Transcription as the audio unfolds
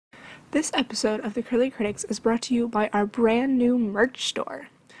This episode of the Curly Critics is brought to you by our brand new merch store,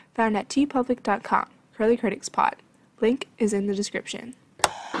 found at tpublic.com, Curly Critics Pod. Link is in the description.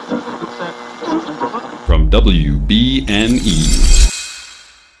 From WBNE.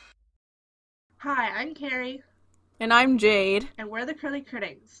 Hi, I'm Cari. And I'm Jade. And we're the Curly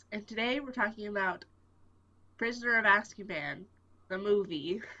Critics. And today we're talking about Prisoner of Azkaban, the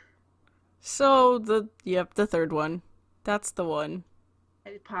movie. So, the third one. That's the one.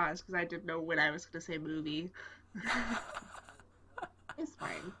 I paused because I didn't know when I was going to say movie. It's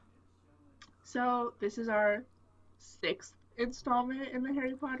fine. So, this is our 6th installment in the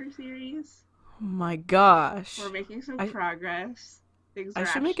Harry Potter series. Oh my gosh. We're making some progress. I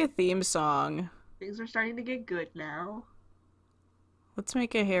should make a theme song. Things are starting to get good now. Let's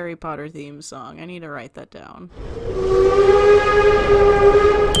make a Harry Potter theme song. I need to write that down.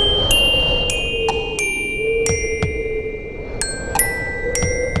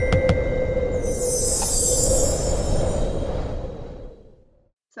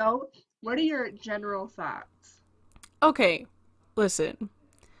 So, what are your general thoughts? Okay, listen.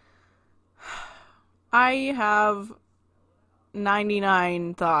 I have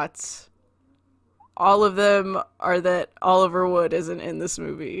 99 thoughts. All of them are that Oliver Wood isn't in this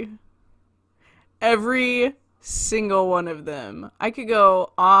movie. Every single one of them. I could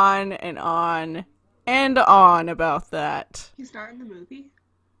go on and on and on about that. He's not in the movie?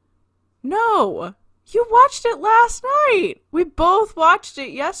 No! You watched it last night! We both watched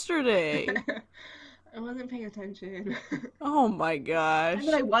it yesterday. I wasn't paying attention. Oh my gosh. I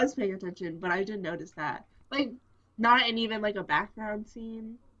mean, I was paying attention, but I didn't notice that. Like, not in even, like, a background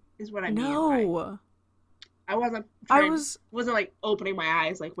scene is what I mean. No. I wasn't wasn't, like, opening my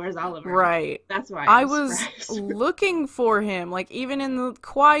eyes, like, where's Oliver? Right. That's why I was looking for him, like, even in the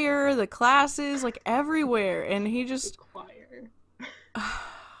choir, the classes, like, everywhere, and he just... The choir.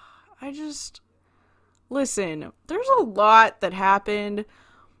 Listen, there's a lot that happened,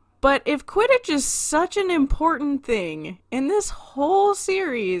 but if Quidditch is such an important thing in this whole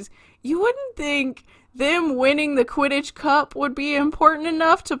series, you wouldn't think them winning the Quidditch Cup would be important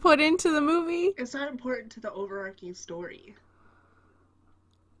enough to put into the movie? It's not important to the overarching story.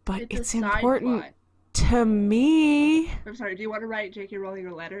 But it's important to me. I'm sorry, do you want to write J.K. Rowling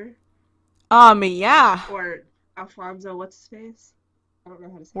a letter? Yeah. Or Alfonso, what's his face? I don't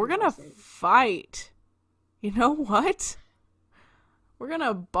know how to say We're gonna fight. You know what? We're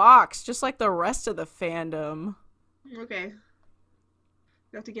gonna box just like the rest of the fandom. Okay.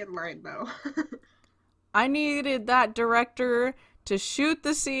 You have to get in line, though. I needed that director to shoot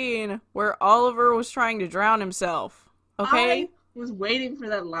the scene where Oliver was trying to drown himself. Okay? I was waiting for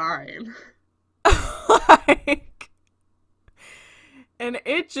that line. And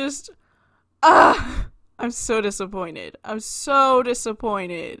it just... I'm so disappointed. I'm so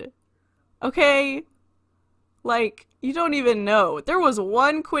disappointed. Okay? Like, you don't even know. There was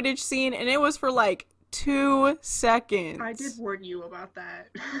one Quidditch scene, and it was for, like, 2 seconds. I did warn you about that.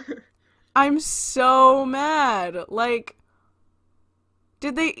 I'm so mad. Like,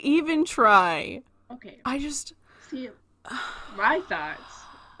 did they even try? Okay. I just... See, my thoughts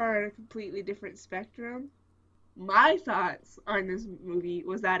are on a completely different spectrum. My thoughts on this movie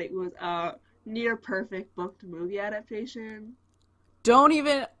was that it was a near-perfect book-to-movie adaptation. Don't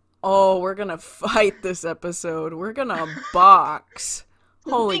even... Oh, we're gonna fight this episode. We're gonna box.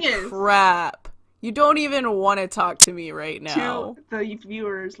 Holy crap. You don't even want to talk to me right now. To the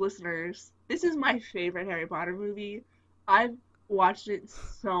viewers, listeners, this is my favorite Harry Potter movie. I've watched it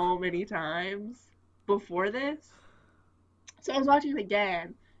so many times before this. So I was watching it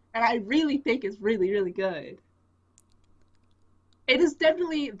again, and I really think it's really, really good. It is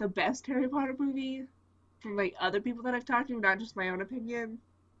definitely the best Harry Potter movie from, like, other people that I've talked to, not just my own opinion.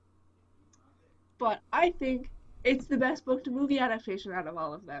 But I think it's the best book-to-movie adaptation out of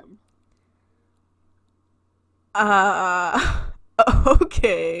all of them.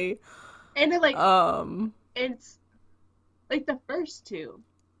 Okay. And it, like, it's, like, the first two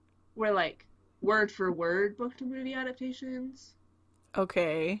were, like, word-for-word book-to-movie adaptations.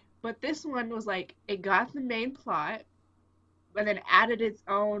 Okay. But this one was, like, it got the main plot, but then added its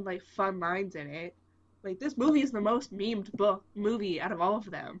own, like, fun lines in it. Like, this movie is the most memed movie out of all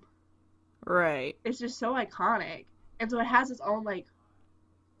of them. Right. It's just so iconic. And so it has its own, like,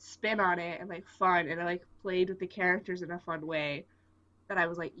 spin on it and, like, fun, and it, like, played with the characters in a fun way that I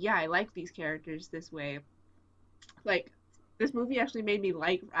was like, yeah, I like these characters this way. Like, this movie actually made me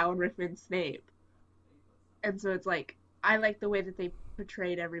like Alan Rickman's Snape. And so it's like, I like the way that they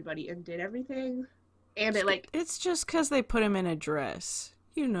portrayed everybody and did everything. And it, like... It's just because they put him in a dress.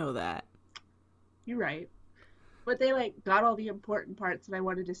 You know that. You're right. but they like got all the important parts that I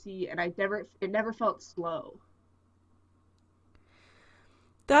wanted to see, and it never felt slow.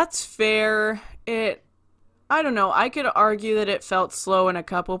 That's fair. I don't know. I could argue that it felt slow in a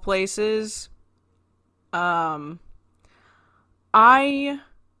couple places. Um, I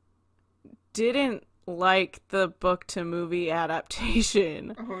didn't like the book to movie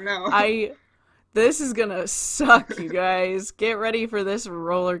adaptation. Oh no. This is gonna suck, you guys. Get ready for this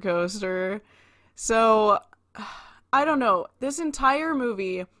roller coaster. So, I don't know. This entire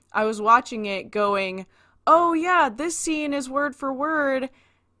movie, I was watching it going, oh yeah, this scene is word for word.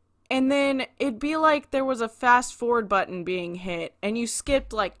 And then it'd be like there was a fast forward button being hit, and you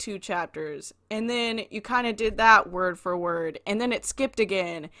skipped like 2 chapters. And then you kind of did that word for word, and then it skipped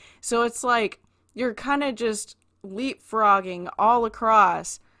again. So it's like you're kind of just leapfrogging all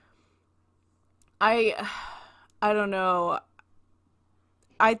across. I I don't know.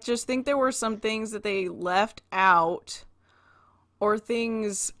 I just think there were some things that they left out, or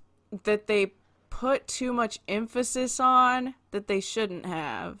things that they put too much emphasis on that they shouldn't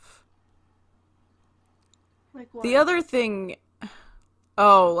have. Like what? The other thing,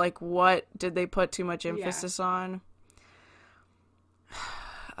 oh, like what did they put too much emphasis on?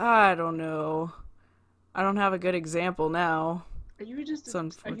 I don't know. I don't have a good example now. Are you just It's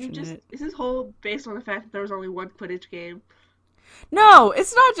unfortunate. is this whole based on the fact that there was only one Quidditch game? No,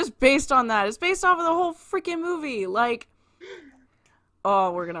 it's not just based on that. It's based off of the whole freaking movie. Like,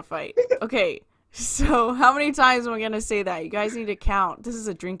 oh, we're gonna fight. Okay, so how many times am I gonna say that? You guys need to count. This is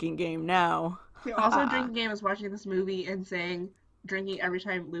a drinking game now. Also, drinking game is watching this movie and saying drinking every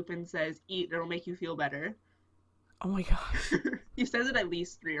time Lupin says eat, it'll make you feel better. Oh my gosh. He says it at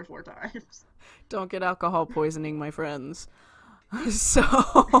least 3 or 4 times. Don't get alcohol poisoning, my friends. So,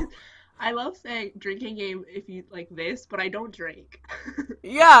 I love saying drinking game if you like this, but I don't drink.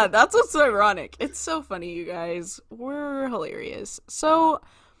 yeah, that's what's so ironic. It's so funny, you guys. We're hilarious. So,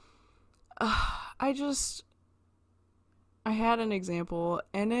 I had an example,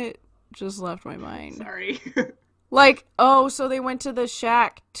 and it just left my mind. Sorry. Like, oh, so they went to the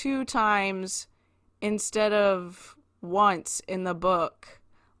shack 2 times instead of once in the book.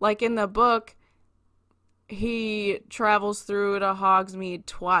 Like, in the book, he travels through to Hogsmeade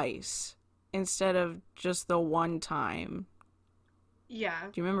twice instead of just the one time. Yeah.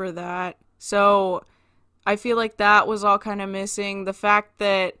 Do you remember that? So, I feel like that was all kind of missing. The fact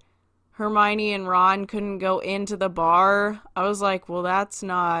that Hermione and Ron couldn't go into the bar, I was like, well, that's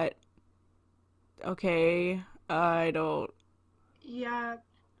not okay. I don't. Yeah.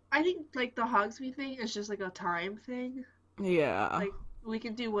 I think like the Hogsmeade thing is just like a time thing. Yeah. Like we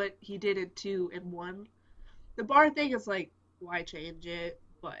can do what he did in 2 and 1. The bar thing is like, why change it?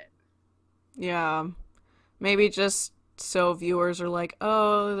 But Yeah. Maybe just so viewers are like,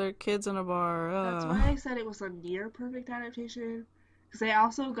 oh, they're kids in a bar. that's why I said it was a near perfect adaptation. Because they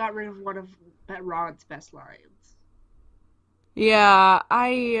also got rid of one of Ron's best lines. Yeah,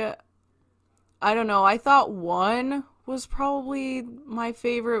 I don't know. I thought 1 was probably my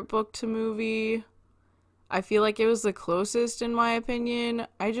favorite book to movie. I feel like it was the closest in my opinion.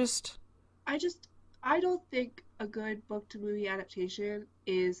 I don't think a good book to movie adaptation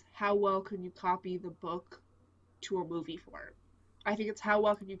is how well can you copy the book to a movie form. I think it's how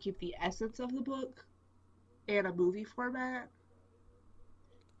well can you keep the essence of the book in a movie format.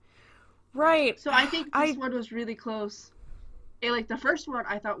 Right. So I think this one was really close. Like the first one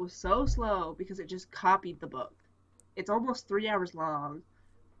I thought was so slow because it just copied the book. It's almost 3 hours long.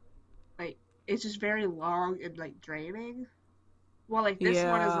 Like it's just very long and like draining. Well, like this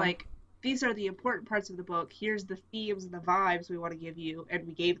one is like, these are the important parts of the book. Here's the themes and the vibes we want to give you, and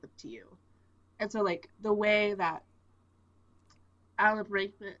we gave them to you. And so like the way that Alan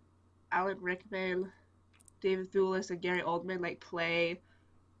Rickman, David Thewlis, and Gary Oldman like play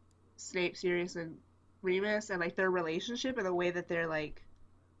Snape, Sirius, and Remus, and like their relationship and the way that they're like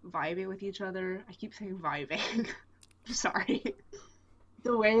vibing with each other. I keep saying vibing. I'm sorry.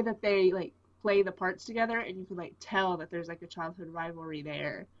 The way that they like play the parts together, and you can like tell that there's like a childhood rivalry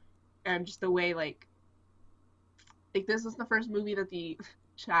there, and just the way like this is the first movie that the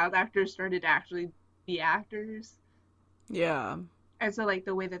child actors started to actually be actors. Yeah. And so like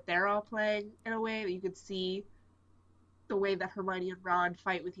the way that they're all playing in a way that you could see the way that Hermione and Ron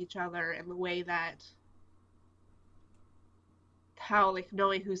fight with each other, and the way that how like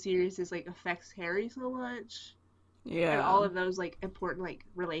knowing who Sirius is like affects Harry so much. Yeah. And all of those like important like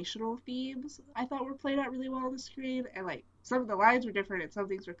relational themes I thought were played out really well on the screen, and like some of the lines were different and some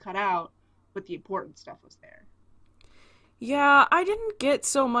things were cut out, but the important stuff was there. Yeah, I didn't get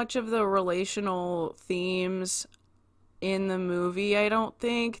so much of the relational themes. in the movie, I don't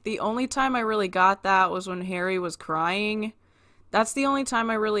think. The only time I really got that was when Harry was crying. That's the only time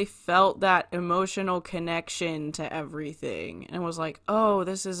I really felt that emotional connection to everything and was like, oh,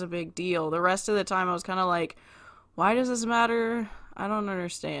 this is a big deal. The rest of the time I was kind of like, why does this matter? I don't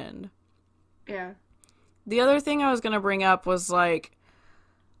understand. Yeah. The other thing I was going to bring up was like,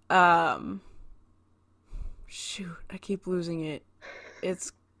 shoot, I keep losing it.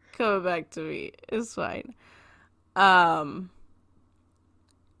 It's coming back to me. It's fine. I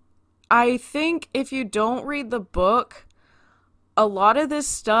think if you don't read the book, a lot of this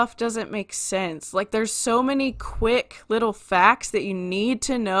stuff doesn't make sense. Like, there's so many quick little facts that you need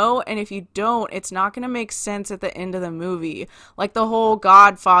to know, and if you don't, it's not going to make sense at the end of the movie. Like the whole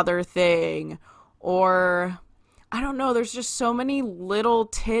Godfather thing, or I don't know, there's just so many little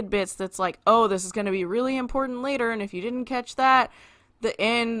tidbits that's like, oh, this is going to be really important later, and if you didn't catch that, the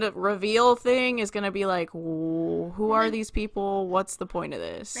end reveal thing is going to be like, who are these people? What's the point of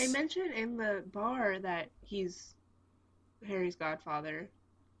this? They mentioned in the bar that he's Harry's godfather,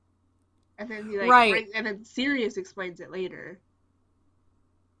 and then he Right. and then Sirius explains it later.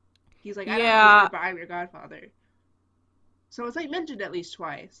 He's like, I don't Yeah. know, but I'm your godfather. So it's like mentioned at least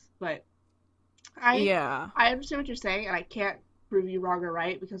twice, but Yeah. I understand what you're saying, and I can't prove you wrong or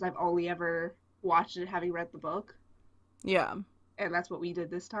right because I've only ever watched it having read the book, Yeah. and that's what we did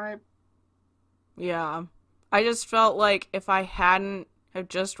this time. Yeah. I just felt like if I hadn't have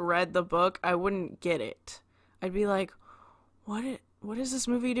just read the book, I wouldn't get it. I'd be like, what is this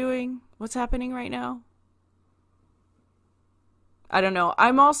movie doing? What's happening right now? I don't know.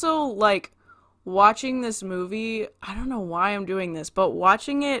 I'm also like watching this movie. I don't know why I'm doing this, but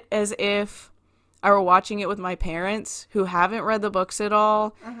watching it as if I were watching it with my parents who haven't read the books at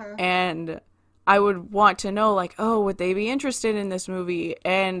all. Uh-huh. And I would want to know, like, oh, would they be interested in this movie?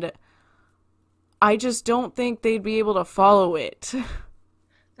 And I just don't think they'd be able to follow it.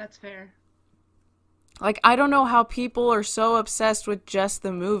 That's fair. Like, I don't know how people are so obsessed with just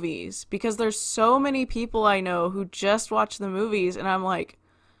the movies, because there's so many people I know who just watch the movies, and I'm like,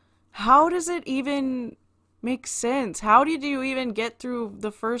 how does it even make sense? How did you even get through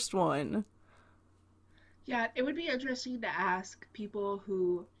the first one? Yeah, it would be interesting to ask people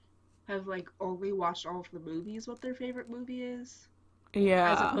who have like only watched all of the movies what their favorite movie is, as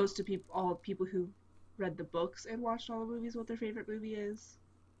Yeah. opposed to all people who read the books and watched all the movies what their favorite movie is.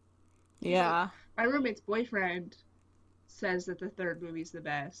 'Cause, like, Yeah. my roommate's boyfriend says that the third movie's the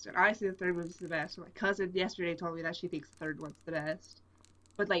best, and I say the third movie's the best. And my cousin yesterday told me that she thinks the third one's the best.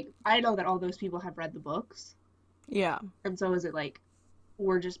 But like, I know that all those people have read the books, Yeah. and so is it like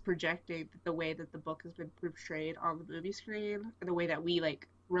we're just projecting the way that the book has been portrayed on the movie screen and the way that we like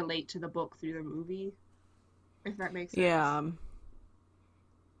relate to the book through the movie, if that makes sense. Yeah.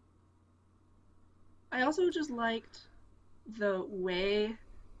 I also just liked the way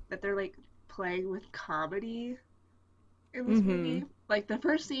that they're like playing with comedy in this movie. Like the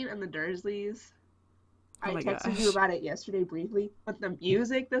first scene in the Dursleys, Oh I my texted you gosh. about it yesterday briefly, but the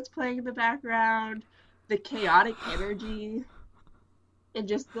music that's playing in the background, the chaotic energy, and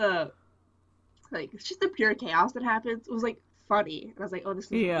just the like it's just the pure chaos that happens was like funny. And I was like, oh, this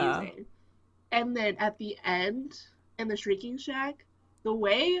is Yeah. amazing. And then at the end in the Shrieking Shack, the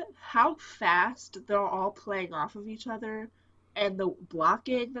way how fast they're all playing off of each other and the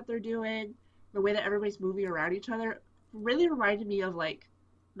blocking that they're doing, the way that everybody's moving around each other really reminded me of like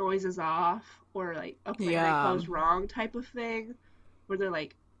Noises Off or like a planet Yeah. goes wrong type of thing, where they're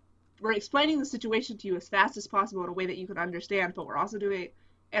like, we're explaining the situation to you as fast as possible in a way that you can understand, but we're also doing it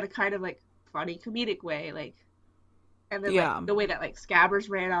in a kind of like funny comedic way, like, and then like Yeah. the way that like Scabbers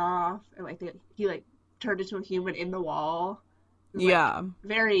ran off and like he like turned into a human in the wall is like Yeah.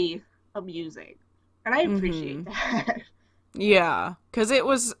 very amusing, and I appreciate that. Yeah. Because it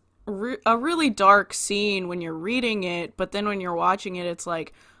was a really dark scene when you're reading it, but then when you're watching it, it's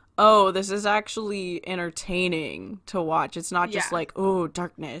like, oh, this is actually entertaining to watch. It's not just Yeah. like, oh,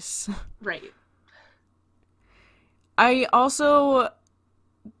 darkness. Right. I also,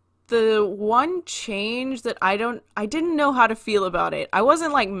 the one change that I didn't know how to feel about it. I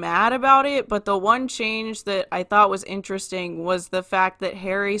wasn't like mad about it, but the one change that I thought was interesting was the fact that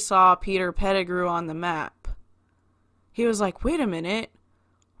Harry saw Peter Pettigrew on the map. He was like, wait a minute,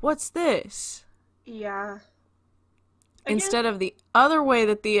 what's this? Yeah. Instead of the other way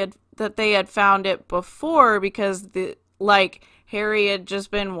that they had found it before, because the like Harry had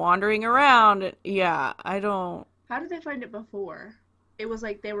just been wandering around. Yeah, I don't. How did they find it before? It was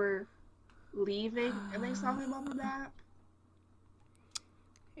like they were leaving and they saw him on the map.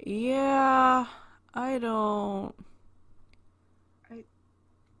 Yeah, I don't. I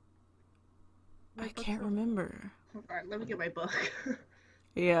I can't remember. hold on, let me get my book.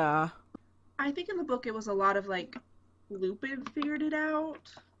 Yeah. I think in the book it was a lot of like Lupin figured it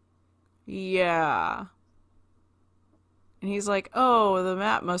out. Yeah. And he's like, oh, the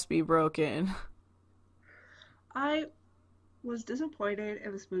map must be broken. I was disappointed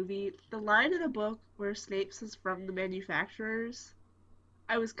in this movie. The line in the book where Snape is from the manufacturers,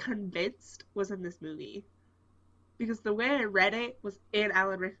 I was convinced was in this movie. Because the way I read it was in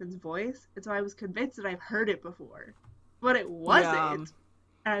Alan Rickman's voice, and so I was convinced that I've heard it before. But it Yeah. wasn't.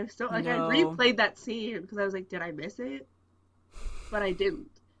 And I still like I No. replayed that scene because I was like, did I miss it? But I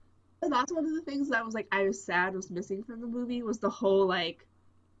didn't. And that's one of the things that was like I was sad was missing from the movie was the whole like,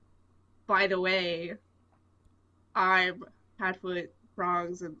 by the way, I'm Padfoot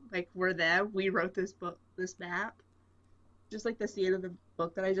Prongs and like we're them. We wrote this book, this map. Just like the scene of the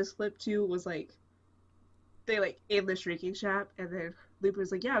book that I just flipped to was like they like in the Shrieking Shack, and then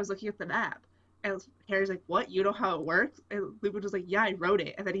Lupin's like, yeah, I was looking at the map. And Harry's like, what? You know how it works? And Lupin was like, yeah, I wrote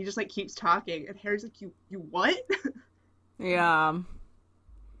it. And then he just like keeps talking, and Harry's like, you what? Yeah.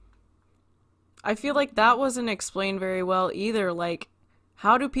 I feel like that wasn't explained very well either. Like,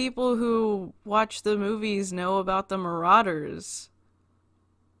 how do people who watch the movies know about the Marauders?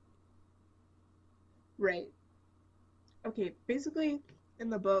 Right. Okay, basically in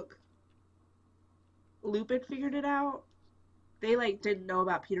the book, Lupin figured it out. They like didn't know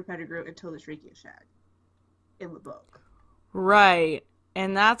about Peter Pettigrew until the Shrieking Shack in the book. Right.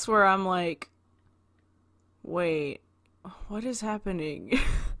 And that's where I'm like, wait, what is happening?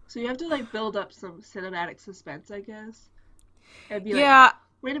 So you have to like build up some cinematic suspense, I guess. And be like, Yeah,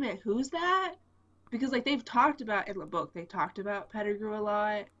 wait a minute, who's that? Because like they've talked about in the book, they talked about Pettigrew a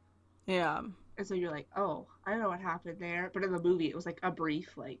lot. yeah, And so you're like, oh, I know what happened there. But in the movie it was like a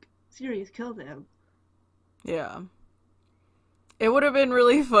brief like Sirius killed him. yeah. It would have been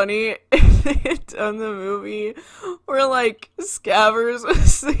really funny if they had done the movie where, like, Scabbers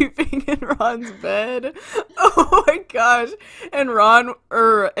was sleeping in Ron's bed. Oh my gosh. And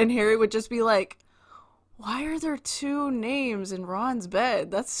and Harry would just be like, why are there two names in Ron's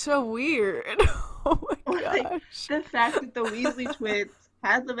bed? That's so weird. Oh Or my like gosh. the fact that the Weasley twins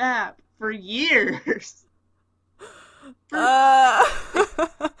had the map for years. For Uh,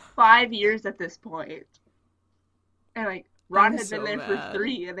 5 years at this point. And like Ron I'm had been so there mad. for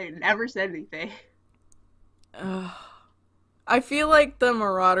 3 and they never said anything. I feel like the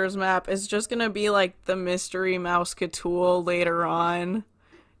Marauders map is just gonna be like the Mystery Mouse Cthulhu later on.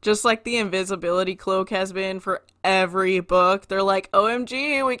 Just like the invisibility cloak has been for every book. They're like,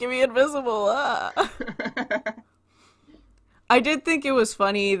 OMG, we can be invisible. Ah. I did think it was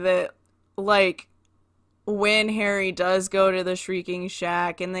funny that, like, when Harry does go to the Shrieking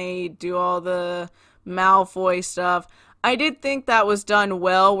Shack and they do all the Malfoy stuff, I did think that was done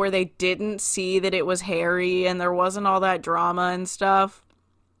well, where they didn't see that it was Harry and there wasn't all that drama and stuff.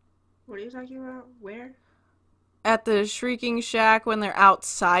 What are you talking about? Where? At the Shrieking Shack, when they're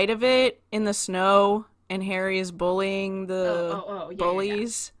outside of it in the snow and Harry is bullying the Yeah.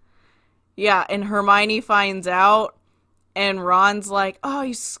 bullies. Yeah, and Hermione finds out and Ron's like, oh,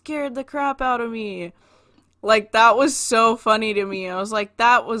 you scared the crap out of me. Like, that was so funny to me. I was like,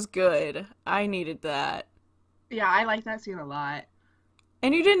 that was good. I needed that. Yeah, I like that scene a lot.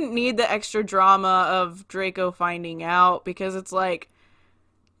 And you didn't need the extra drama of Draco finding out, because it's like,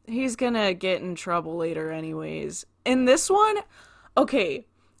 he's gonna get in trouble later anyways. In this one, okay,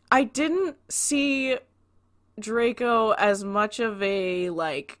 I didn't see Draco as much of a,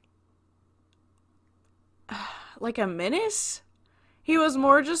 like a menace. He was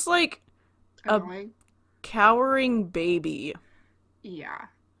more just like a Annoying. cowering baby. Yeah.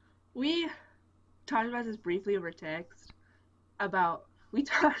 We talked about this briefly over text about we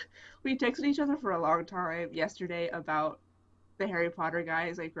texted each other for a long time yesterday about the Harry Potter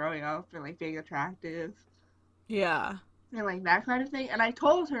guys like growing up and like being attractive Yeah. and like that kind of thing. And I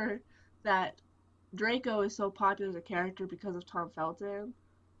told her that Draco is so popular as a character because of Tom Felton.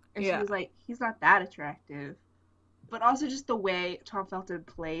 And she Yeah. was like, he's not that attractive. But also just the way Tom Felton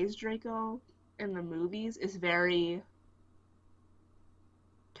plays Draco in the movies is very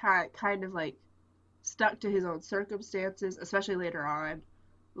kind of like stuck to his own circumstances, especially later on,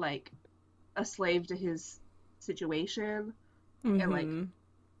 like a slave to his situation. And like Mm-hmm.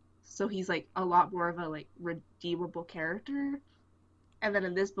 so he's like a lot more of a like redeemable character. And then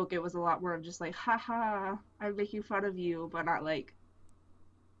in this book it was a lot more of just like, haha, I'm making fun of you, but not like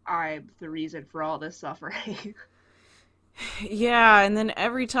I'm the reason for all this suffering. Yeah, and then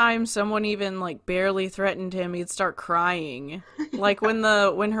every time someone even like barely threatened him, he'd start crying. Like when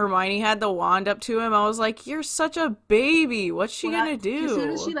Hermione had the wand up to him, I was like, "You're such a baby. What's she Well, gonna as soon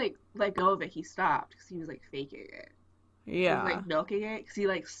as do?" she like let go of it, he stopped because he was like faking it. He was Yeah. like milking it because he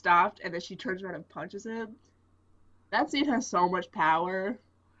like stopped and then she turns around and punches him. That scene has so much power.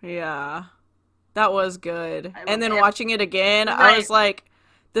 Yeah. That was good. I And love then it. watching it again, I Right. was like,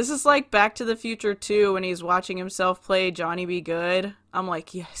 this is like Back to the Future 2 when he's watching himself play Johnny Be Good. I'm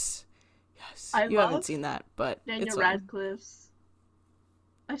like, yes. Yes. I You haven't love seen that, but Daniel it's fine. Radcliffe's.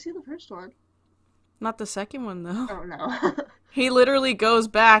 I've seen the first one. Not the second one, though. Oh no. He literally goes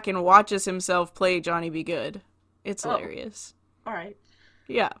back and watches himself play Johnny Be Good. It's Oh. hilarious. All right.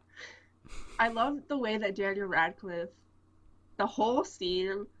 Yeah. I love the way that Daniel Radcliffe, the whole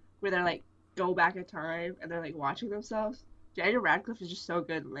scene where they're like go back in time and they're like watching themselves. Daniel Radcliffe is just so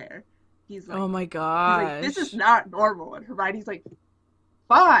good in there. He's like, Oh my he's gosh. like, this is not normal, and Hermione's like,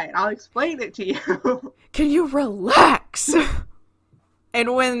 fine, I'll explain it to you. Can you relax?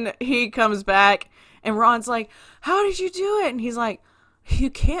 And when he comes back and Ron's like, how did you do it? And he's like, you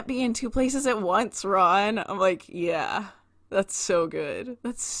can't be in two places at once, Ron. I'm like, yeah, that's so good.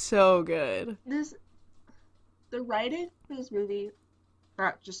 That's so good. The writing for this movie,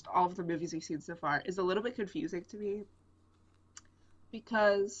 not just all of the movies we've seen so far, is a little bit confusing to me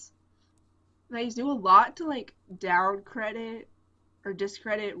because they do a lot to like down credit or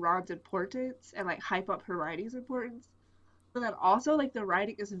discredit Ron's importance and like hype up Hermione's importance. But then also like the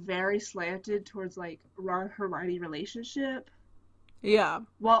writing is very slanted towards like Ron Hermione relationship Yeah.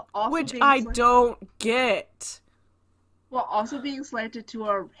 while also Which being I don't get. while also being slanted to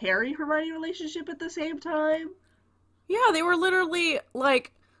a Harry Hermione relationship at the same time. Yeah, they were literally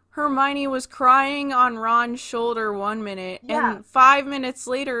like, Hermione was crying on Ron's shoulder 1 minute, Yeah. and 5 minutes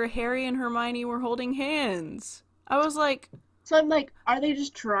later, Harry and Hermione were holding hands. I was like, So I'm like, are they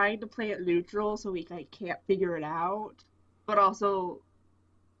just trying to play it neutral so we like, can't figure it out? But also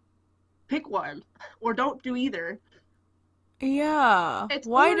pick one or don't do either. yeah. It's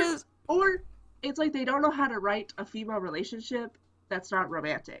Why or, does... or it's like they don't know how to write a female relationship that's not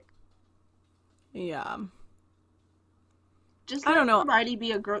romantic. Yeah. Just I don't let know. Hermione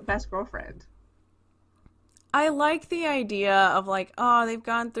be a best girlfriend. I like the idea of like, oh, they've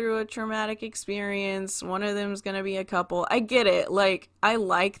gone through a traumatic experience. One of them's gonna be a couple. I get it. Like, I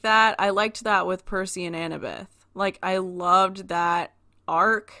like that. I liked that with Percy and Annabeth. Like, I loved that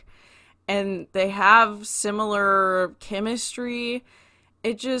arc. And they have similar chemistry.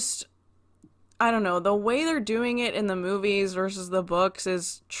 It just, I don't know. The way they're doing it in the movies versus the books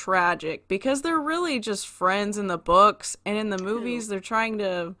is tragic. Because they're really just friends in the books. And in the movies, they're trying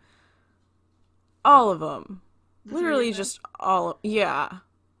to... all of them. Literally just all... yeah.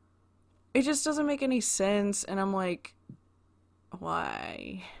 It just doesn't make any sense. And I'm like,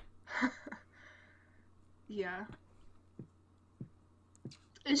 why? Yeah.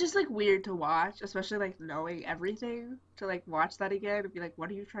 It's just like weird to watch, especially like knowing everything, to like watch that again and be like, what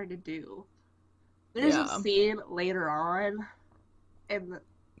are you trying to do? There's Yeah. a scene later on in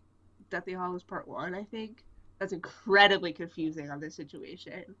Deathly Hallows Part 1, I think, that's incredibly confusing on this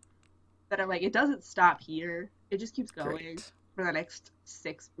situation. That I'm like, it doesn't stop here. It just keeps going Great. for the next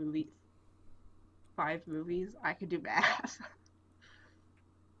 5 movies. I could do math.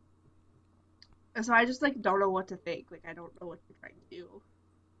 And so I just like don't know what to think. Like I don't know what to try to do.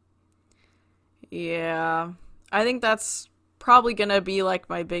 Yeah. I think that's probably gonna be like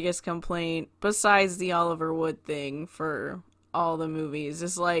my biggest complaint, besides the Oliver Wood thing for all the movies,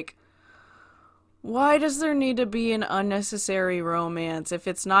 is like, why does there need to be an unnecessary romance if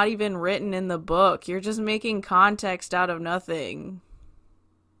it's not even written in the book? You're just making context out of nothing.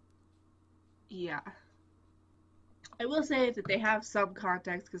 Yeah. I will say that they have some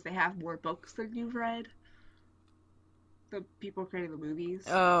context because they have more books than you've read. The people creating the movies.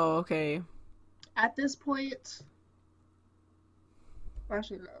 Oh, okay. At this point,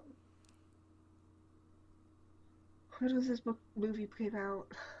 actually no. When was this movie came out?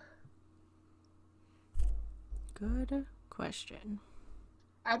 Good question.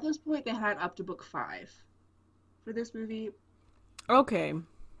 At this point, they had up to book 5 for this movie. Okay.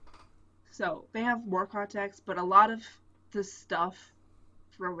 So they have more context, but a lot of the stuff,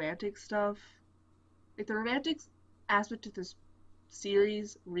 romantic stuff, like the romantic aspect of this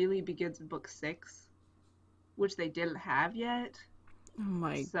series really begins in book 6, which they didn't have yet. Oh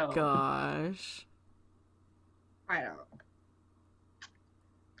my So- gosh. I don't know.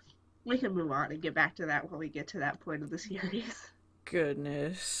 We can move on and get back to that when we get to that point of the series.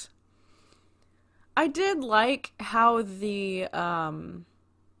 Goodness. I did like how the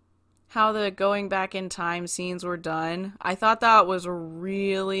going back in time scenes were done. I thought that was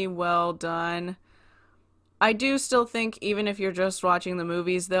really well done. I do still think, even if you're just watching the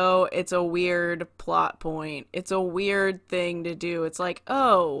movies, though, it's a weird plot point. It's a weird thing to do. It's like,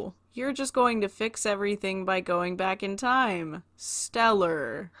 oh, You're just going to fix everything by going back in time.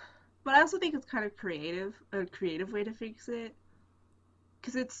 Stellar. But I also think it's kind of a creative way to fix it,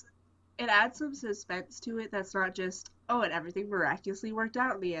 because it adds some suspense to it that's not just, oh, and everything miraculously worked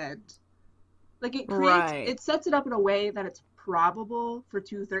out in the end. Like, Right. it sets it up in a way that it's probable for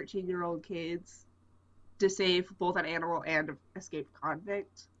two 13-year-old kids to save both an animal and an escaped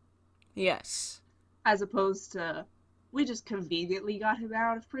convict, Yes. as opposed to, we just conveniently got him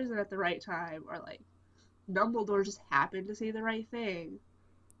out of prison at the right time, or like, Dumbledore just happened to say the right thing.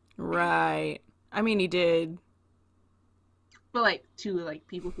 Right. I mean, he did. But like, to like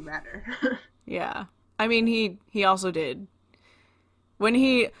people who matter. Yeah. I mean, he also did. When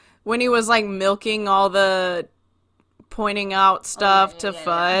he was like milking all the pointing out Oh, stuff yeah, to yeah,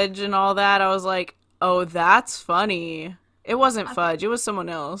 yeah, yeah. Fudge and all that, I was like, "Oh, that's funny." It wasn't Fudge, it was someone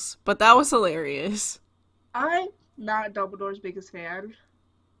else, but that was hilarious. I'm not Dumbledore's biggest fan.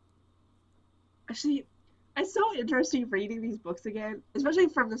 Actually, it's so interesting reading these books again, especially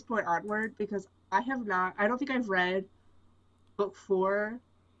from this point onward, because I don't think I've read book four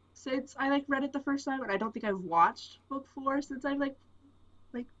since I like read it the first time, and I don't think I've watched book four since I've like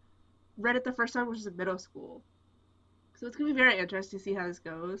read it the first time, which is in middle school. So it's gonna be very interesting to see how this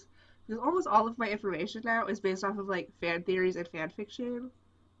goes. Because almost all of my information now is based off of like fan theories and fan fiction.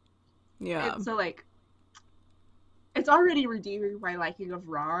 Yeah. And so like it's already redeeming my liking of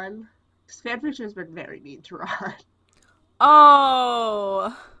Ron. Because fan fiction has been very mean to Ron.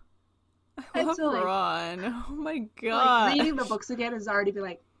 Oh, I And love so Ron. Oh my reading the gosh. books again has already been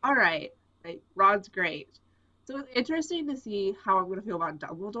like, alright, like Ron's great. So it's interesting to see how I'm gonna feel about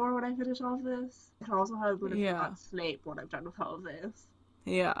Dumbledore when I finish all of this. And also how I'm gonna feel Yeah. about Snape when I'm done with all of this.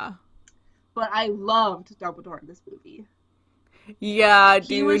 Yeah. But I loved Dumbledore in this movie. Yeah,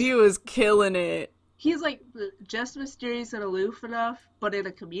 He dude, was he was killing it. he's like just mysterious and aloof enough, but in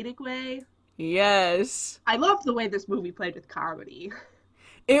a comedic way. Yes. I loved the way this movie played with comedy.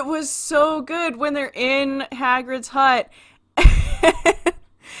 It was so good when they're in Hagrid's hut.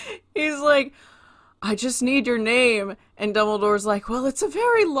 He's like, I just need your name. And Dumbledore's like, well, it's a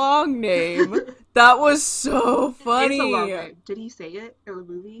very long name. That was so It's a long funny. name. Did he say it in the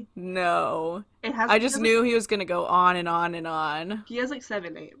movie? No. It has. I He just has knew he was gonna go on and on and on. he has like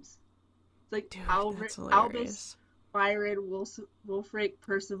 7 names. It's like Dude, Albert, that's Albus, hilarious. Byron, Wulfric,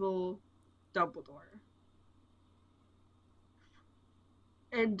 Percival, Dumbledore,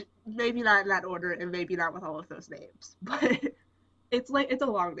 and maybe not in that order, and maybe not with all of those names, but it's a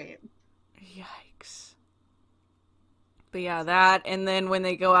long name. Yikes. But yeah, that, and then when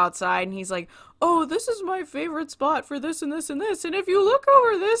they go outside and he's like, oh, this is my favorite spot for this and this and this, and if you look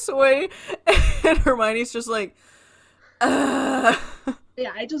over this way, and Hermione's just like, uh.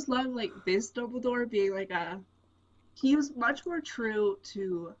 Yeah, I just love like this Dumbledore being like he was much more true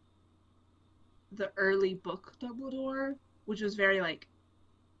to the early book Dumbledore, which was very like,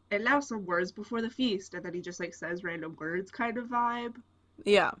 and now some words before the feast, and then he just like says random words kind of vibe.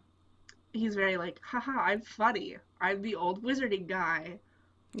 Yeah, He's very like, haha, I'm funny. I'm the old wizarding guy.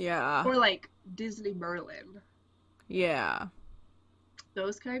 yeah, Or like Disney Merlin. yeah,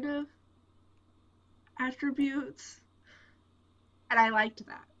 Those kind of attributes. And I liked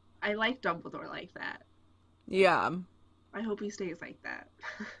that. I like Dumbledore like that. yeah, I hope he stays like that.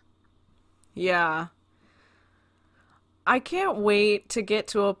 yeah. I can't wait to get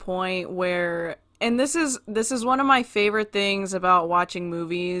to a point where, and this is one of my favorite things about watching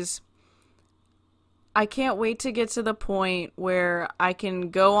movies. I can't wait to get to the point where I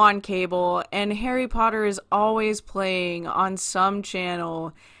can go on cable and Harry Potter is always playing on some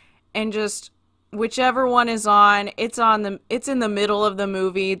channel, and just whichever one is on, it's in the middle of the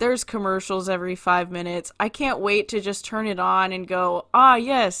movie. There's commercials every 5 minutes. I can't wait to just turn it on and go, "Ah,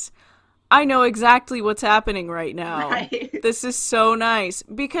 yes. I know exactly what's happening right now. Right? This is so nice."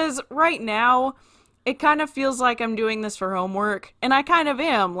 Because right now, it kind of feels like I'm doing this for homework, and I kind of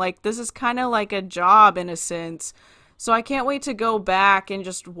am. Like, this is kind of like a job in a sense. So I can't wait to go back and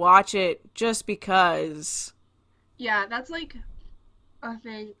just watch it just because. Yeah, that's like a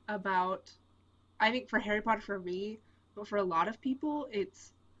thing about, I think for Harry Potter for me, but for a lot of people,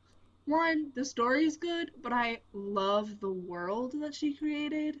 it's one, the story's good, but I love the world that she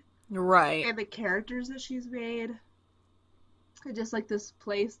created Right. and the characters that she's made. And just like this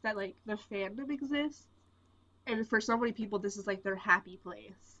place that like the fandom exists. And for so many people this is like their happy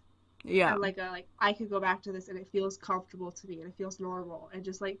place. Yeah. And like I could go back to this and it feels comfortable to me and it feels normal. And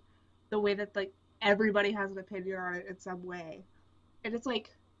just like the way that like everybody has an opinion on it in some way. And it's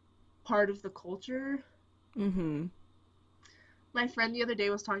like part of the culture. Mm-hmm. My friend the other day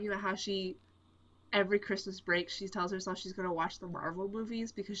was talking about how she every Christmas break she tells herself she's gonna watch the Marvel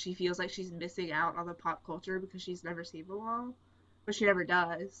movies because she feels like she's missing out on the pop culture because she's never seen them all, but she never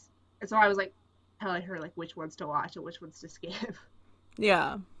does. And so I was like telling her like which ones to watch and which ones to skip,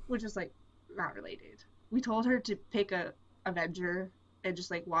 Yeah. which is like not related. We told her to pick a Avenger and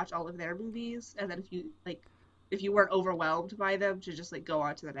just like watch all of their movies, and then if you weren't overwhelmed by them, to just like go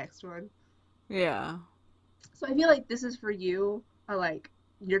on to the next one. Yeah. So I feel like this is for you. Like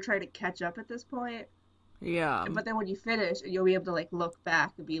you're trying to catch up at this point, Yeah. but then when you finish, you'll be able to like look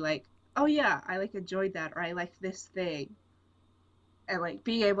back and be like, oh yeah, I like enjoyed that, or I liked this thing, and like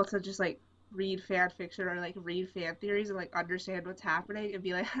being able to just like read fan fiction or like read fan theories and like understand what's happening and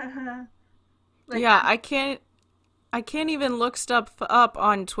be like, like Yeah, I can't even look stuff up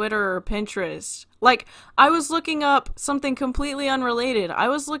on Twitter or Pinterest. Like, I was looking up something completely unrelated. I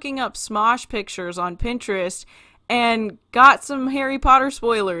was looking up Smosh pictures on Pinterest and got some Harry Potter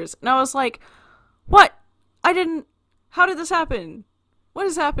spoilers. And I was like, what? How did this happen? What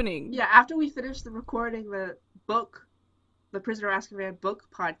is happening? yeah. After we finished the recording the Prisoner of Azkaban book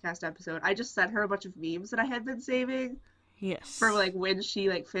podcast episode, I just sent her a bunch of memes that I had been saving Yes. for like when she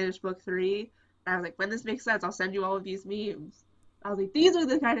like finished book 3. And I was like, when this makes sense, I'll send you all of these memes. I was like, these are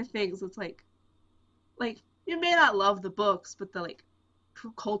the kind of things that's like you may not love the books, but the like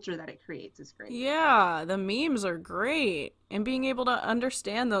culture that it creates is great. Yeah, the memes are great. And being able to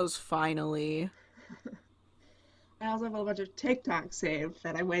understand those finally. I also have a bunch of TikToks saved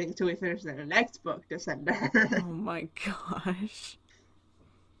that I'm waiting until we finish the next book to send her. Oh my gosh.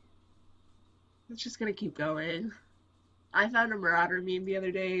 It's just gonna keep going. I found a Marauder meme the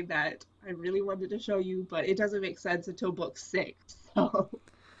other day that I really wanted to show you, but it doesn't make sense until book 6.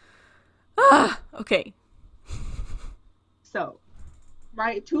 Okay. So,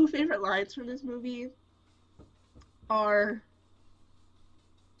 my 2 favorite lines from this movie are,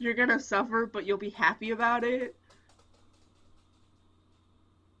 "You're gonna suffer, but you'll be happy about it."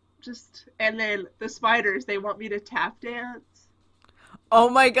 And then the spiders, they want me to tap dance. Oh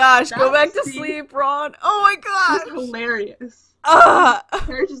my gosh, go back to That's sleep, Ron. Oh my It's gosh. hilarious. Ah.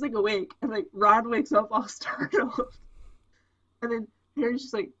 Harry's just like awake, and like Ron wakes up all startled. And then Harry's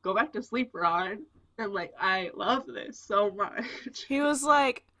just like, "Go back to sleep, Ron." And I'm like, I love this so much. He was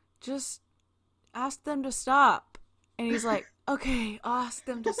like, just ask them to stop. And he's like, okay, I'll ask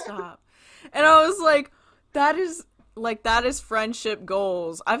them to stop. And I was like, that is friendship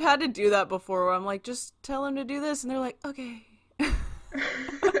goals. I've had to do that before where I'm like, just tell them to do this. And they're like, okay.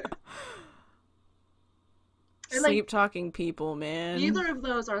 And, like, Sleep talking people, man. Neither of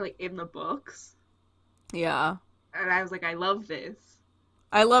those are like in the books. Yeah. And I was like, I love this.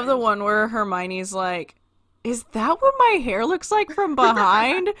 I love the one where Hermione's like, is that what my hair looks like from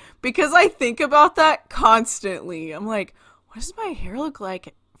behind? Because I think about that constantly. I'm like, what does my hair look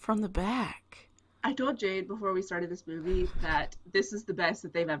like from the back? I told Jade before we started this movie that this is the best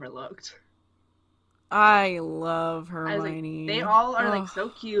that they've ever looked. I love I was like, Hermione. they all are like Ugh. so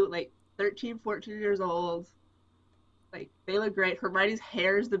cute, like 13, 14 years old. Like, they look great. Hermione's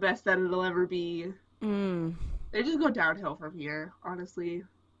hair is the best that it'll ever be. Mm. They just go downhill from here, honestly.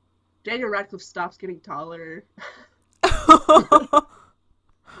 Daniel Radcliffe stops getting taller.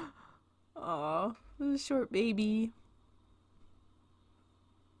 Aw, short baby.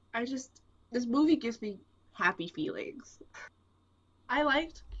 This movie gives me happy feelings. I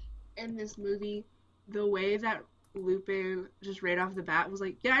liked in this movie the way that Lupin just right off the bat was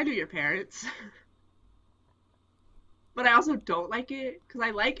like, yeah, I knew your parents. But I also don't like it, because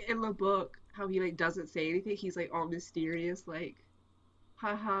I like in the book how he like doesn't say anything. He's like all mysterious, like,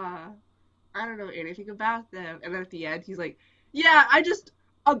 haha, I don't know anything about them. And then at the end, he's like, yeah,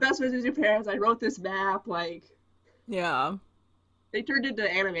 I'm best friends with your parents. I wrote this map. Like, Yeah. they turned into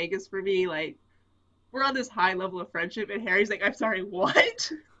animagus for me. Like, we're on this high level of friendship, and Harry's like, I'm sorry,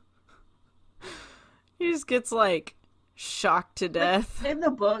 what? He just gets, like, shocked to death. In the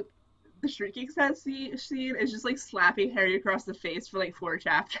book, the shrieking set scene is just like slapping Harry across the face for like 4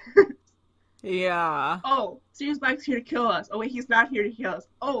 chapters. Yeah. Oh, Sirius Black's here to kill us. Oh wait, he's not here to kill us.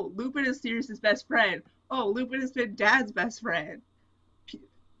 Oh, Lupin is Sirius's best friend. Oh, Lupin has been Dad's best friend.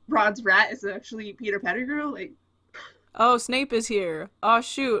 Ron's rat is actually Peter Pettigrew. Like, Oh, Snape is here. Oh,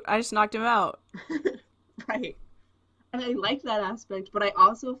 shoot, I just knocked him out. right. And I liked that aspect, but I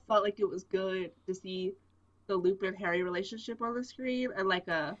also felt like it was good to see the Lupin-Harry relationship on the screen, and like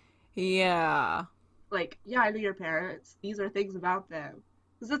Yeah. yeah, I knew your parents. These are things about them.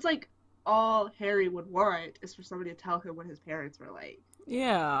 Because that's like all Harry would want, is for somebody to tell him what his parents were like.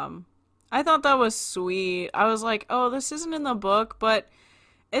 Yeah. I thought that was sweet. I was like, oh, this isn't in the book, but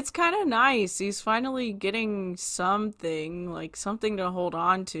it's kind of nice. He's finally getting something, like something to hold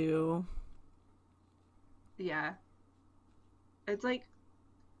on to. Yeah. It's like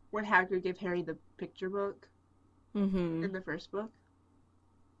when Hagrid gave Harry the picture book Mm-hmm. in the first book.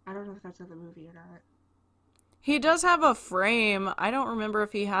 I don't know if that's in the movie or not. He does have a frame. I don't remember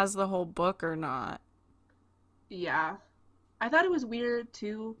if he has the whole book or not. Yeah. I thought it was weird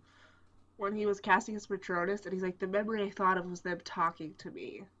too when he was casting his Patronus and he's like, the memory I thought of was them talking to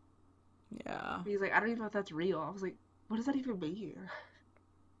me. Yeah. He's like, I don't even know if that's real. I was like, what does that even mean?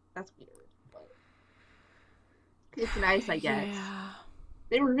 That's weird. But it's nice, I guess. Yeah.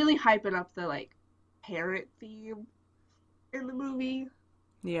 They were really hyping up the like parent theme in the movie,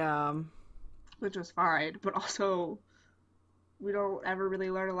 Yeah. which was fine, but also we don't ever really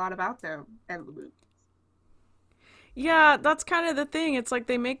learn a lot about them in the movie. Yeah, that's kind of the thing. It's like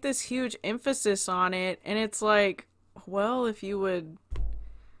they make this huge emphasis on it, and it's like, well, if you would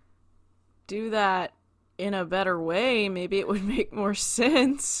do that in a better way, maybe it would make more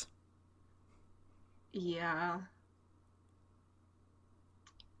sense. Yeah.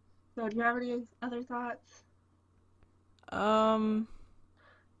 So, do you have any other thoughts? Um,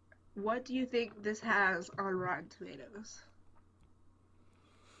 What do you think this has on Rotten Tomatoes?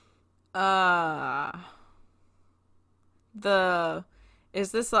 uh, the,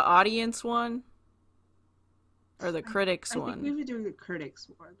 is this the audience one? Or the critics I think one? we've been doing the critics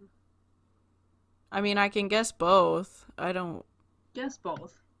one. I mean, I can guess both. I don't, Guess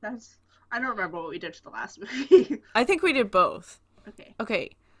both. I don't remember what we did to the last movie. I think we did both. Okay. Okay.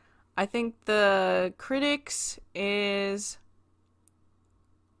 I think the critics is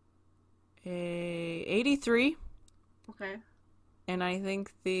a 83. Okay. And I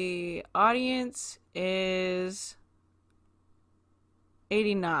think the audience is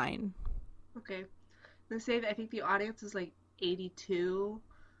 89. Okay. Let's say that I think the audience is like 82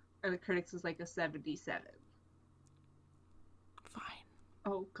 and the critics is like a 77. Fine.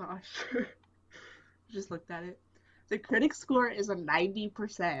 Oh gosh. Just looked at it. The critic score is a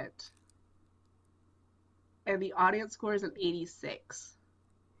 90% and the audience score is an 86.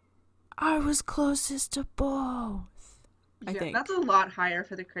 I was closest to both. I think. That's a lot higher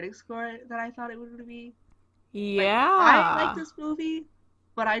for the critic score than I thought it would be. Yeah. I like this movie,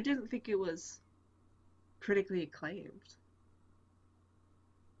 but I didn't think it was critically acclaimed.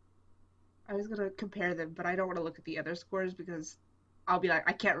 I was gonna compare them, but I don't want to look at the other scores because I'll be like,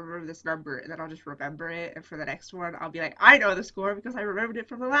 I can't remember this number, and then I'll just remember it, and for the next one, I'll be like, I know the score because I remembered it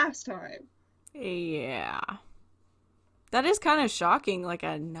from the last time. Yeah. That is kind of shocking, like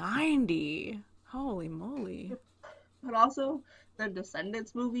a 90. Holy moly. But also, the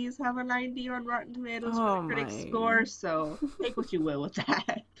Descendants movies have a 90 on Rotten Tomatoes for Oh the critic my. score, so take what you will with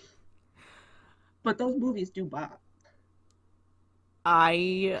that. But those movies do bop.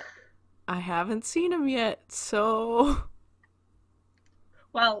 I haven't seen them yet, so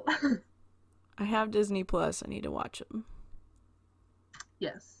Well, I have Disney Plus. I need to watch them.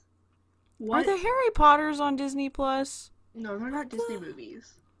 yes. Are the Harry Potters on Disney Plus? No, they're not Disney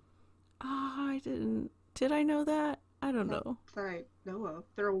movies. Oh, I didn't. Did I know that? I don't know. That I know of.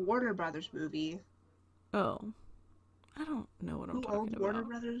 They're a Warner Brothers movie. Oh. I don't know what I'm Who talking owns about. Warner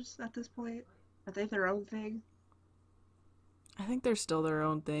Brothers at this point? Are they their own thing? I think they're still their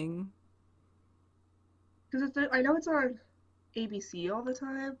own thing. Because I know it's on ABC all the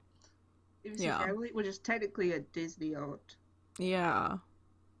time. ABC Yeah. Family, which is technically a Disney owned. Yeah.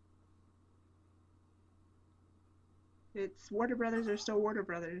 It's Warner Brothers are still Warner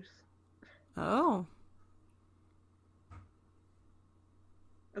Brothers, Oh.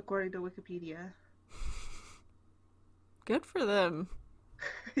 according to Wikipedia. Good for them.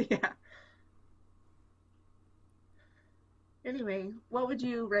 Yeah. Anyway, what would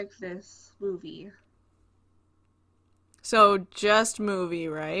you rank this movie? So, just movie,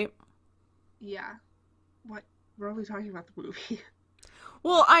 right? Yeah. What? We're only talking about the movie.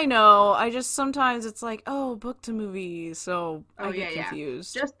 Well, I know. I just sometimes it's like, oh, book to movie, so Oh, I get yeah.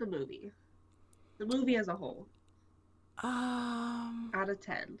 confused. Just the movie. The movie as a whole. Um, Out of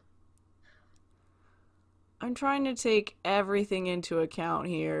 10. I'm trying to take everything into account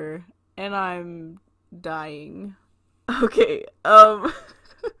here, and I'm dying. Okay,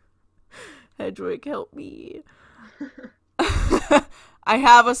 Hedwig, help me. I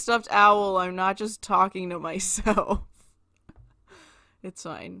have a stuffed owl. I'm not just talking to myself. It's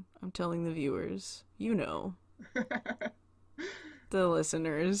fine. I'm telling the viewers. You know. The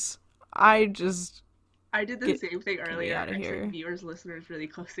listeners. I did the same thing earlier. outta I here. said viewers, listeners really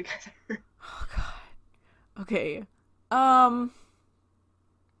close together. Oh, God. Okay.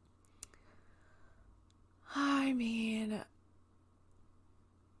 I mean,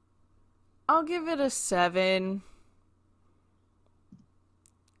 I'll give it a 7.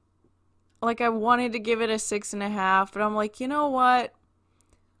 like, I wanted to give it a 6.5, but I'm like, you know what?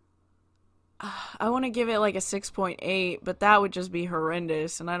 I want to give it like a 6.8, but that would just be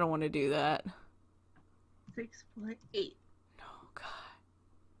horrendous, and I don't want to do that. 6.8. Oh,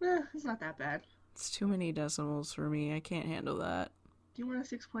 God. It's not that bad. It's too many decimals for me. I can't handle that. Do you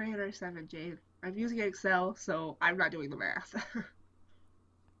want a 6.8 or a 7, Jade? I'm using Excel, so I'm not doing the math.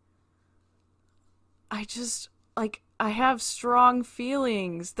 I just, like, I have strong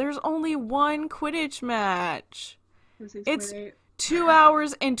feelings. There's only one Quidditch match. It's 2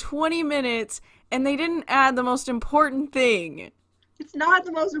 hours and 20 minutes, and they didn't add the most important thing. It's not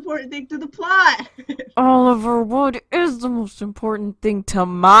the most important thing to the plot. Oliver Wood is the most important thing to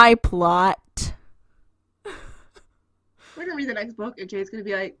my plot. We're gonna read the next book, and Jade's gonna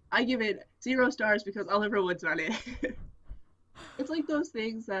be like, I give it 0 stars because Oliver Wood's not in it. It's like those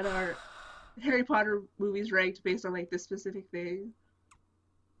things that are Harry Potter movies ranked based on like this specific thing.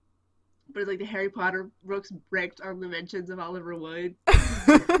 But it's like the Harry Potter books ranked on the mentions of Oliver Wood.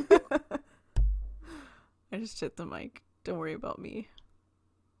 I just hit the mic. Don't worry about me.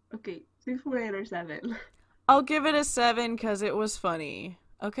 Okay, 6.8 or 7. I'll give it a 7 because it was funny.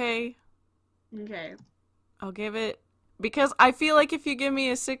 Okay? Okay. I'll give it... Because I feel like if you give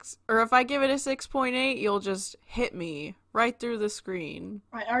me a 6... Or if I give it a 6.8, you'll just hit me right through the screen.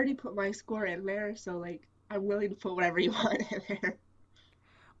 I already put my score in there, so like, I'm willing to put whatever you want in there.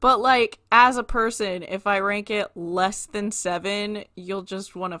 But like, as a person, if I rank it less than 7, you'll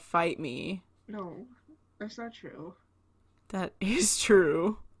just want to fight me. No, that's not true. That is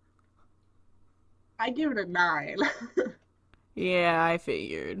true. I give it a 9. Yeah, I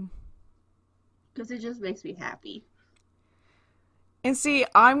figured. Because it just makes me happy. And see,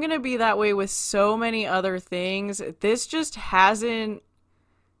 I'm gonna be that way with so many other things. This just hasn't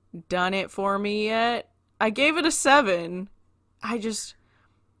done it for me yet. I gave it a 7.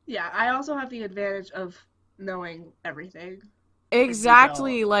 Yeah, I also have the advantage of knowing everything.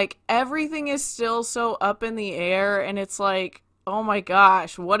 Exactly, like, everything is still so up in the air, and it's like, oh my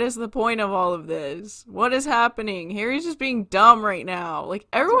gosh, what is the point of all of this? What is happening? Harry's just being dumb right now. Like,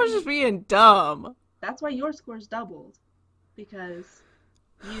 everyone's just being dumb. That's why your score's doubled. Because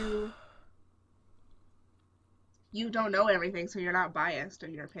you don't know everything, so you're not biased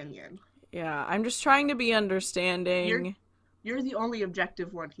in your opinion. Yeah, I'm just trying to be understanding. You're the only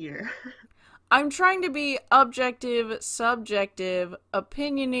objective one here. I'm trying to be objective, subjective,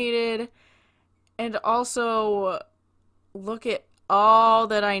 opinionated, and also look at all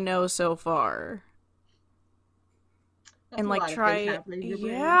that I know so far. That's and a like lot of try things happening in your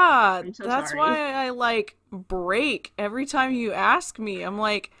brain. yeah, I'm so that's sorry. why I like break every time you ask me. I'm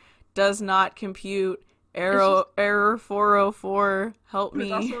like, does not compute, error 404, help But me.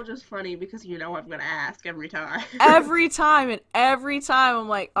 it's also just funny because you know I'm gonna ask every time. every time I'm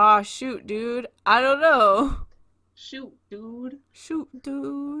like, oh shoot, dude, I don't know. Shoot, dude.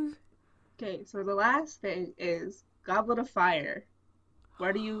 Okay, so the last thing is Goblet of Fire.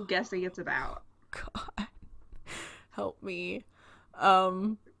 What are you guessing it's about? God, help me.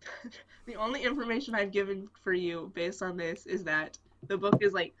 The only information I've given for you based on this is that the book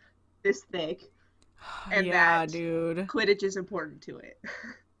is like this thick, and yeah, that dude. Quidditch is important to it.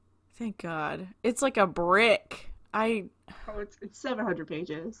 Thank God. It's like a brick. Oh, it's 700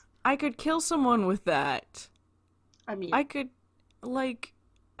 pages. I could kill someone with that. I mean, I could, like,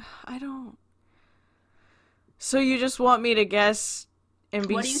 I don't. So you just want me to guess and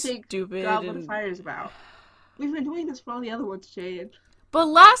be what do you think stupid? Goblet of Fire is about? We've been doing this for all the other ones, Jade. But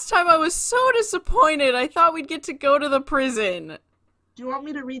last time I was so disappointed. I thought we'd get to go to the prison. Do you want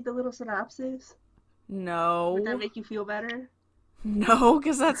me to read the little synopsis? No. Would that make you feel better? No,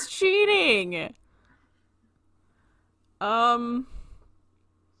 because that's cheating. Well,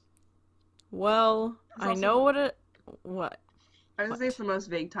 I know what it... What? I was gonna say it's the most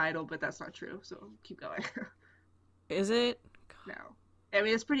vague title, but that's not true, so keep going. Is it? No. I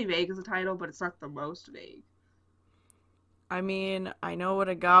mean, it's pretty vague as a title, but it's not the most vague. I mean, I know what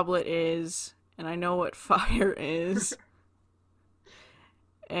a goblet is, and I know what fire is.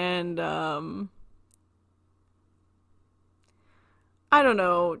 And, I don't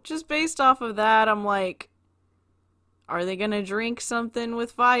know. Just based off of that, I'm like, are they gonna drink something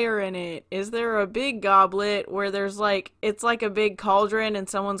with fire in it? Is there a big goblet where there's like, it's like a big cauldron and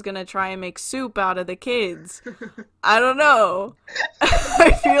someone's gonna try and make soup out of the kids? I don't know.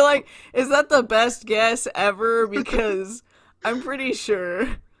 I feel like, is that the best guess ever? Because I'm pretty sure.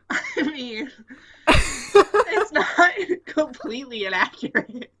 I mean, it's not completely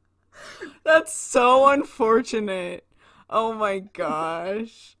inaccurate. That's so unfortunate. Oh my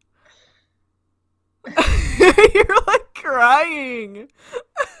gosh. You're like crying.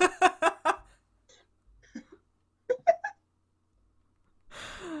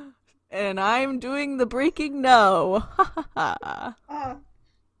 and I'm doing the breaking no. I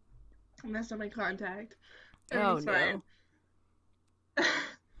messed up my contact. Oh, Everything's fine. no.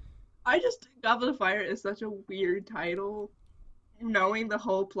 I just think Goblet of Fire is such a weird title, knowing the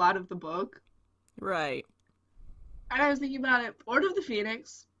whole plot of the book. Right. And I was thinking about it. Order of the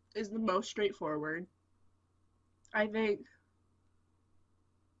Phoenix is the most straightforward. I think.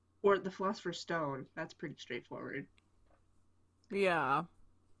 Or the Philosopher's Stone. That's pretty straightforward. Yeah.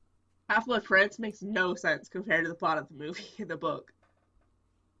 Half-Blood Prince makes no sense compared to the plot of the movie in the book.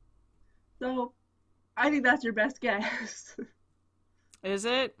 So, I think that's your best guess. Is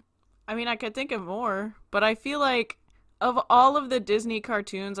it? I mean, I could think of more, but I feel like of all of the Disney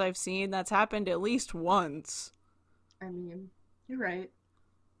cartoons I've seen, that's happened at least once. I mean, you're right.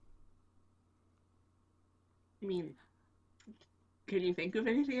 I mean, can you think of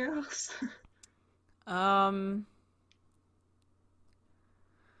anything else?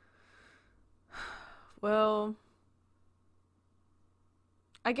 Well,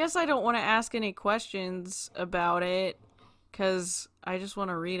 I guess I don't want to ask any questions about it, because I just want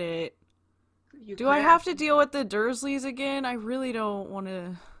to read it. You Do I could have ask. to deal with the Dursleys again? I really don't want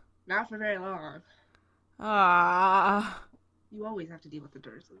to. Not for very long. Ah. You always have to deal with the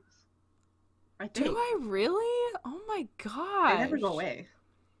Dursleys. I Do think. I really? Oh my gosh. They never go away.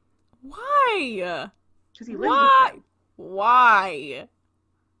 Why? Because he lives with Why? them. Why?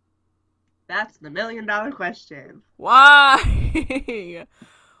 That's the $1,000,000 question. Why?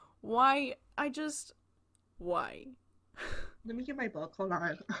 Why? Why? Let me get my book. Hold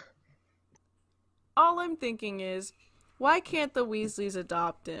on. All I'm thinking is, why can't the Weasleys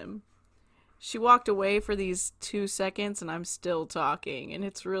adopt him? She walked away for these 2 seconds and I'm still talking, and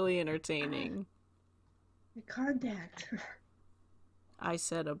it's really entertaining. My contact. I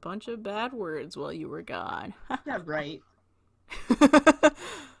said a bunch of bad words while you were gone. Yeah, right.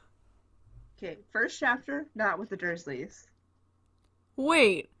 Okay, first chapter, not with the Dursleys.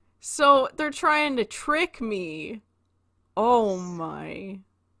 Wait, so they're trying to trick me. Oh my.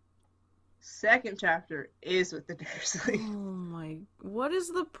 Second chapter is with the Dursleys. Oh my. What is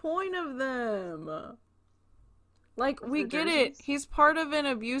the point of them? Like, we the get it. Dursleys? He's part of an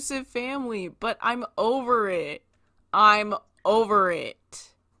abusive family, but I'm over it. I'm over it.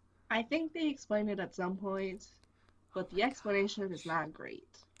 I think they explain it at some point, but the explanation is not great.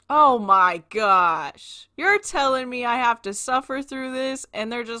 Oh my gosh. You're telling me I have to suffer through this, and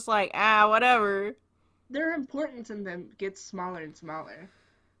they're just like, whatever. Their importance in them gets smaller and smaller.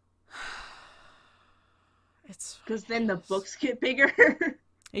 It's Because then the books get bigger.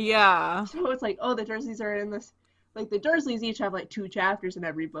 Yeah. So it's like, oh, the Dursleys are in this. Like, the Dursleys each have like 2 chapters in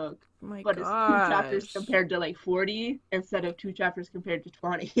every book. Oh my But it's 2 chapters gosh. compared to like 40 instead of 2 chapters compared to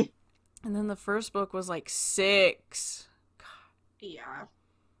 20. And then the first book was like 6. Yeah.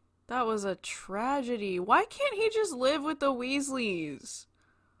 That was a tragedy. Why can't he just live with the Weasleys?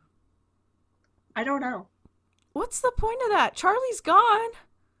 I don't know. What's the point of that? Charlie's gone.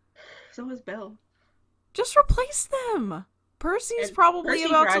 So is Bill. Just replace them. Percy's And probably Percy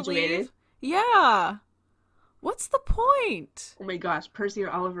about graduated. to leave. Yeah. What's the point? Oh my gosh, Percy and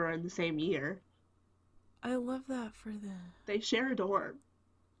Oliver are in the same year. I love that for them. They share a dorm.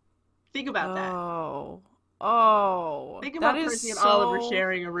 Think about that. Oh. Think That about is Percy and so... Oliver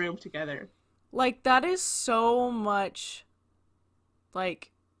sharing a room together. Like, that is so much...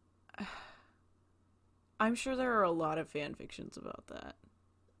 Like... I'm sure there are a lot of fan fictions about that.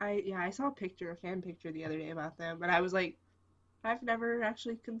 I saw a fan picture the other day about them, and I was like, I've never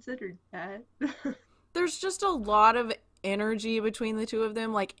actually considered that. There's just a lot of energy between the two of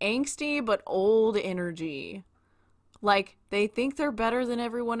them, like angsty but old energy. Like, they think they're better than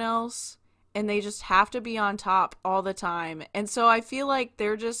everyone else, and they just have to be on top all the time. And so I feel like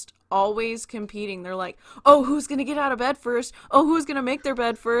they're just always competing. They're like, oh, who's gonna get out of bed first? Oh, who's gonna make their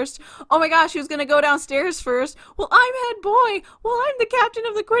bed first? Oh my gosh, who's gonna go downstairs first? Well, I'm head boy. Well, I'm the captain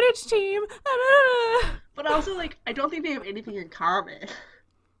of the Quidditch team. But also, like, I don't think they have anything in common.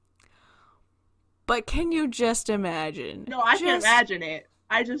 But can you just imagine? No, I can imagine it.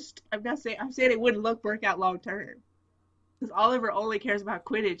 I'm saying it wouldn't work out long term. Because Oliver only cares about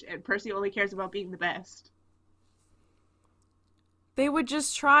Quidditch, and Percy only cares about being the best. They would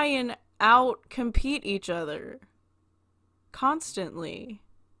just try and out-compete each other. Constantly.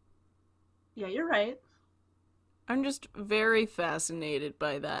 Yeah, you're right. I'm just very fascinated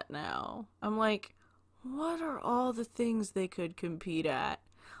by that now. I'm like, what are all the things they could compete at?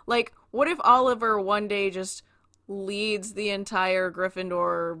 Like, what if Oliver one day just leads the entire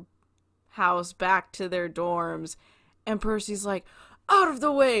Gryffindor house back to their dorms, and Percy's like, out of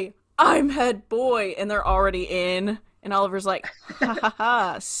the way, I'm head boy, and they're already in, And Oliver's like, ha ha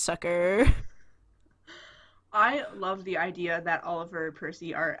ha, sucker. I love the idea that Oliver and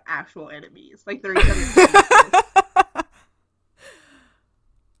Percy are actual enemies. Like, they're each other's nemesis.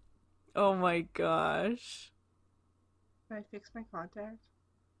 Oh my gosh. Can I fix my contact?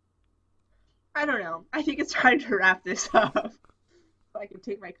 I don't know. I think it's time to wrap this up. So I can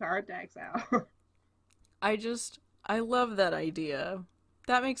take my contacts out. I love that idea.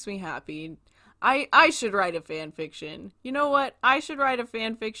 That makes me happy. I should write a fan fiction. You know what? I should write a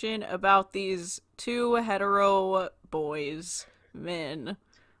fan fiction about these two hetero boys. Men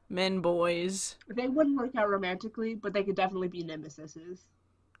boys. They wouldn't work out romantically, but they could definitely be nemesises.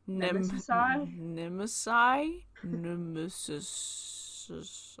 Nemesisi? Nemesis.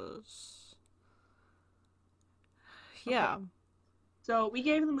 Yeah. Okay. So we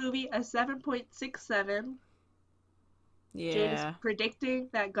gave the movie a 7.67. Yeah. Jade is predicting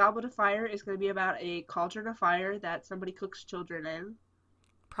that Goblet of Fire is going to be about a cauldron of fire that somebody cooks children in.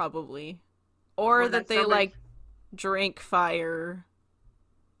 Probably. Or that they, somebody... like, drink fire.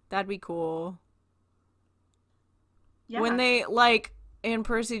 That'd be cool. Yeah. When they, like, in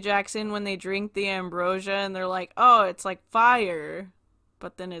Percy Jackson, when they drink the ambrosia and they're like, oh, it's like fire.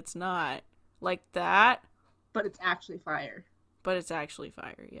 But then it's not. Like that. But it's actually fire. But it's actually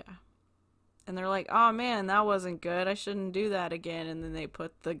fire, yeah. And they're like, oh man, that wasn't good. I shouldn't do that again. And then they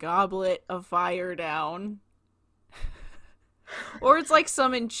put the goblet of fire down. Or it's like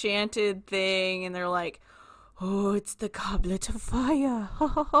some enchanted thing and they're like, oh, it's the goblet of fire. Ha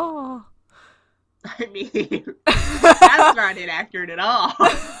ha ha. I mean, that's not inaccurate at all.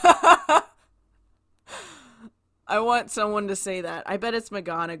 I want someone to say that. I bet it's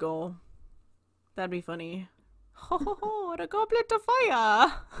McGonagall. That'd be funny. Ho ho ho, the goblet of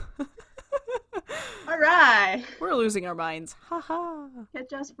fire. Alright. We're losing our minds. Ha ha.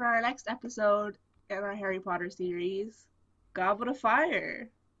 Catch us for our next episode in our Harry Potter series, Goblet of Fire.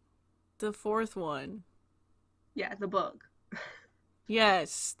 The fourth one. Yeah, the book.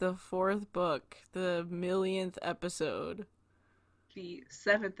 Yes, the fourth book. The millionth episode. The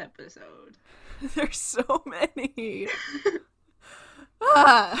 7th episode. There's so many.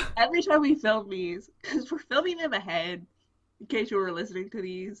 Ah. Every time we film these, because we're filming them ahead, in case you were listening to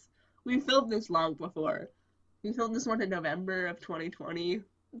these, we filmed this long before. We filmed this one in November of 2020.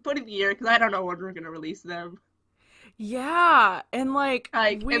 Put the year, because I don't know when we're going to release them. Yeah, and like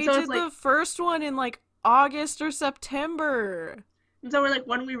we and so did the first one in like August or September. And so we're like,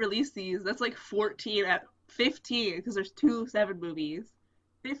 when we release these, that's like 15, because there's 2 7 movies.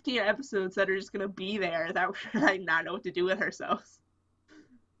 15 episodes that are just going to be there that we're like not know what to do with ourselves.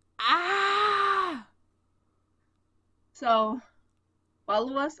 Ah! So,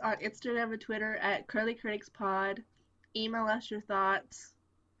 follow us on Instagram and Twitter at CurlyCriticsPod. Email us your thoughts.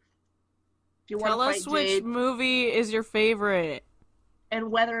 If you Tell want to us fight which Jade, movie is your favorite. and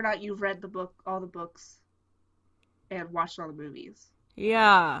whether or not you've read the book, all the books, and watched all the movies.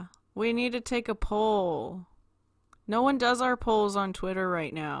 Yeah, we need to take a poll. No one does our polls on Twitter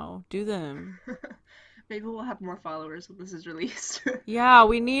right now. Do them. Maybe we'll have more followers when this is released. Yeah,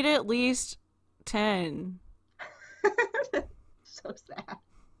 we need at least 10. So sad.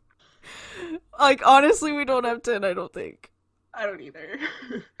 Like, honestly, we don't have 10, I don't think. I don't either.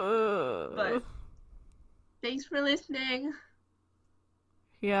 But thanks for listening.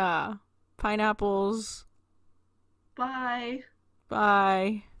 Yeah. Pineapples. Bye.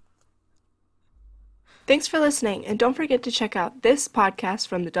 Bye. Thanks for listening, and don't forget to check out this podcast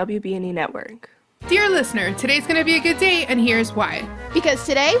from the WB&E Network. Dear listener, today's going to be a good day, and here's why. Because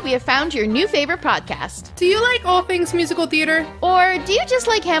today we have found your new favorite podcast. Do you like all things musical theater? Or do you just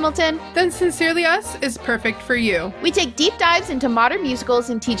like Hamilton? Then Sincerely Us is perfect for you. We take deep dives into modern musicals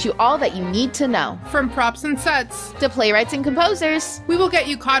and teach you all that you need to know. From props and sets to playwrights and composers, we will get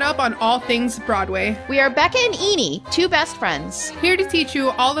you caught up on all things Broadway. We are Becca and Eni, 2 best friends, here to teach you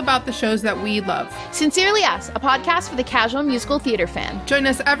all about the shows that we love. Sincerely Us, a podcast for the casual musical theater fan. Join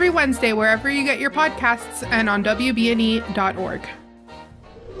us every Wednesday wherever you get your podcasts and on WBNE.org.